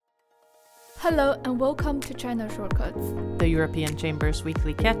Hello and welcome to China Shortcuts, the European Chamber's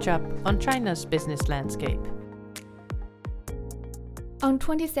weekly catch-up on China's business landscape. On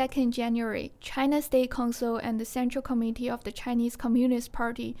 22nd January, China State Council and the Central Committee of the Chinese Communist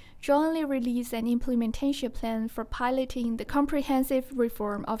Party jointly released an implementation plan for piloting the comprehensive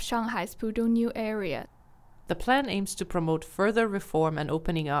reform of Shanghai's Pudong New Area. The plan aims to promote further reform and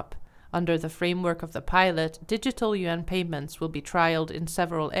opening up. Under the framework of the pilot, digital yuan payments will be trialed in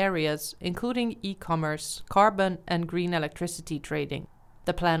several areas, including e-commerce, carbon and green electricity trading.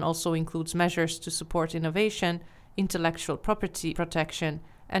 The plan also includes measures to support innovation, intellectual property protection,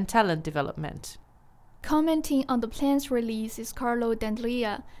 and talent development. Commenting on the plan's release is Carlo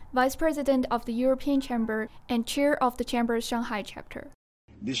Dandlia, Vice President of the European Chamber and Chair of the Chamber's Shanghai chapter.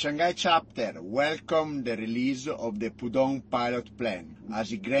 The Shanghai chapter welcomed the release of the Pudong pilot plan,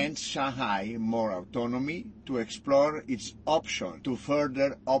 as it grants Shanghai more autonomy to explore its option to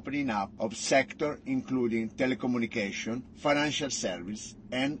further opening up of sectors including telecommunication, financial service,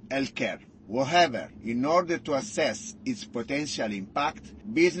 and healthcare. However, in order to assess its potential impact,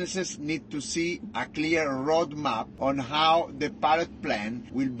 businesses need to see a clear roadmap on how the pilot plan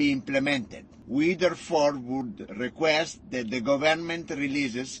will be implemented. We therefore would request that the government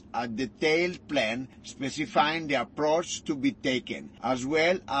releases a detailed plan specifying the approach to be taken, as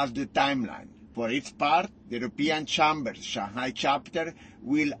well as the timeline. For its part, the European Chamber's Shanghai chapter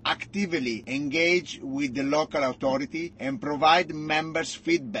will actively engage with the local authority and provide members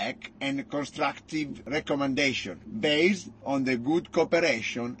feedback and constructive recommendation based on the good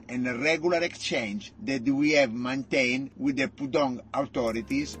cooperation and regular exchange that we have maintained with the Pudong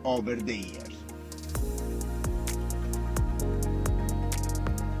authorities over the years.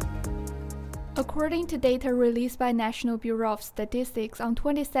 According to data released by National Bureau of Statistics on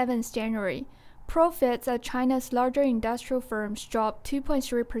 27th January, profits at China's larger industrial firms dropped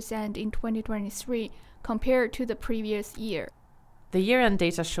 2.3% in 2023 compared to the previous year. The year-end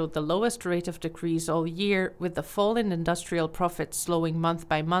data showed the lowest rate of decrease all year, with the fall in industrial profits slowing month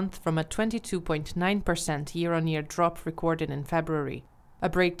by month from a 22.9% year-on-year drop recorded in February. A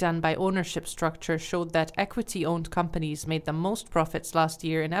breakdown by ownership structure showed that equity-owned companies made the most profits last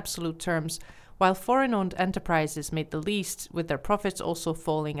year in absolute terms, while foreign-owned enterprises made the least, with their profits also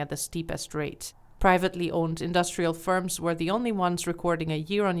falling at the steepest rate. Privately owned industrial firms were the only ones recording a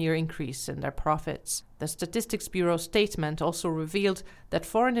year-on-year increase in their profits. The Statistics Bureau statement also revealed that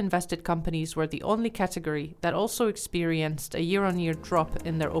foreign-invested companies were the only category that also experienced a year-on-year drop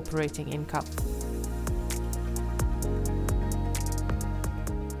in their operating income.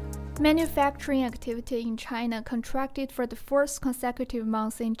 Manufacturing activity in China contracted for the fourth consecutive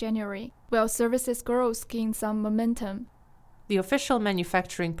month in January, while services growth gained some momentum. The official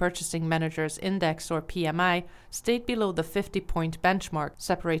Manufacturing Purchasing Managers Index, or PMI, stayed below the 50-point benchmark,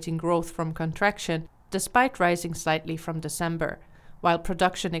 separating growth from contraction, despite rising slightly from December. While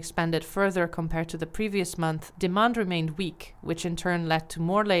production expanded further compared to the previous month, demand remained weak, which in turn led to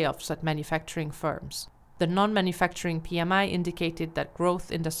more layoffs at manufacturing firms. The non-manufacturing PMI indicated that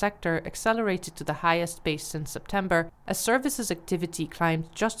growth in the sector accelerated to the highest pace since September, as services activity climbed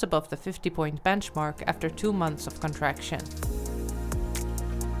just above the 50-point benchmark after 2 months of contraction.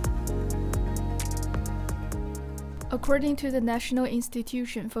 According to the National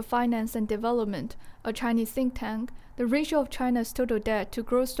Institution for Finance and Development, a Chinese think tank, the ratio of China's total debt to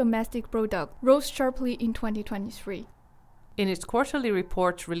gross domestic product rose sharply in 2023. In its quarterly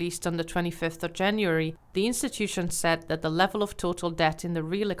report released on the 25th of January, the institution said that the level of total debt in the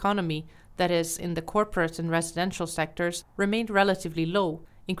real economy, that is, in the corporate and residential sectors, remained relatively low,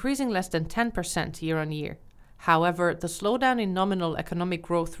 increasing less than 10% year-on-year. However, the slowdown in nominal economic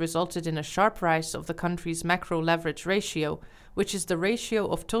growth resulted in a sharp rise of the country's macro leverage ratio, which is the ratio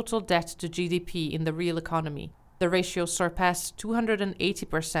of total debt to GDP in the real economy. The ratio surpassed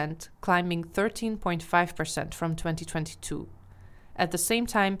 280%, climbing 13.5% from 2022. At the same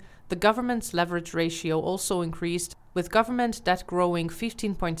time, the government's leverage ratio also increased, with government debt growing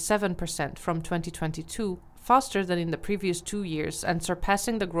 15.7% from 2022, faster than in the previous 2 years and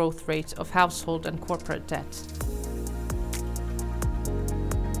surpassing the growth rate of household and corporate debt.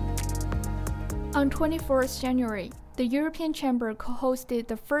 On 24th January, the European Chamber co-hosted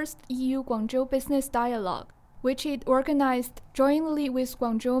the first EU-Guangzhou Business Dialogue, which it organized jointly with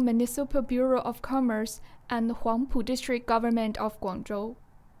Guangzhou Municipal Bureau of Commerce and the Huangpu District Government of Guangzhou.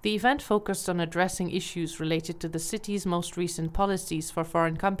 The event focused on addressing issues related to the city's most recent policies for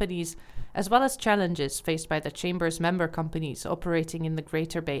foreign companies, as well as challenges faced by the Chamber's member companies operating in the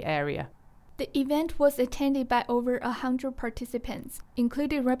Greater Bay Area. The event was attended by over 100 participants,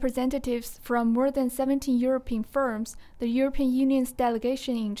 including representatives from more than 17 European firms, the European Union's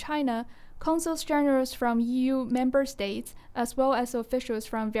delegation in China, consuls generals from EU member states, as well as officials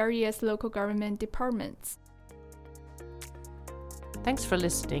from various local government departments. Thanks for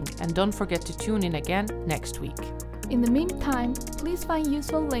listening, and don't forget to tune in again next week. In the meantime, please find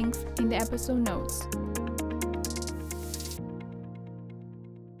useful links in the episode notes.